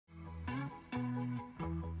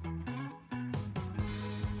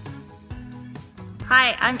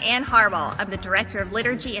Hi, I'm Ann Harwell. I'm the Director of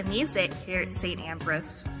Liturgy and Music here at St.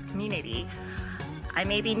 Ambrose Community. I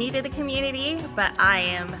may be new to the community, but I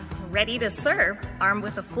am ready to serve, armed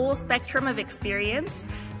with a full spectrum of experience.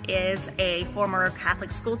 Is a former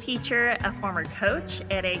Catholic school teacher, a former coach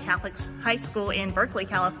at a Catholic high school in Berkeley,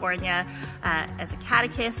 California, as a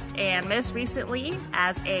catechist, and most recently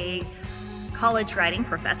as a college writing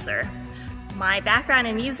professor. My background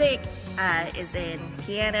in music is in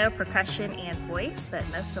piano, percussion, and voice, but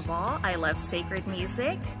most of all, I love sacred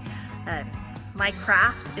music. My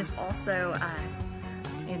craft is also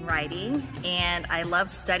in writing, and I love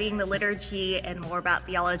studying the liturgy and more about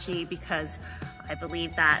theology because I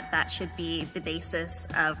believe that that should be the basis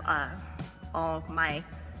of all of my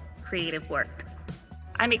creative work.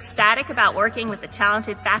 I'm ecstatic about working with the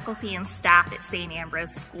talented faculty and staff at St.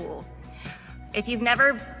 Ambrose School. If you've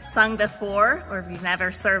never sung before, or if you've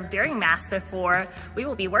never served during Mass before, we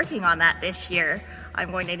will be working on that this year.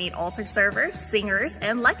 I'm going to need altar servers, singers,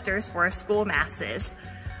 and lectors for our school Masses.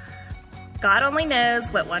 God only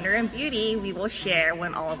knows what wonder and beauty we will share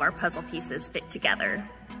when all of our puzzle pieces fit together.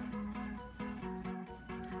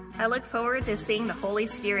 I look forward to seeing the Holy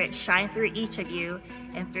Spirit shine through each of you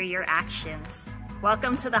and through your actions.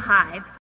 Welcome to the Hive.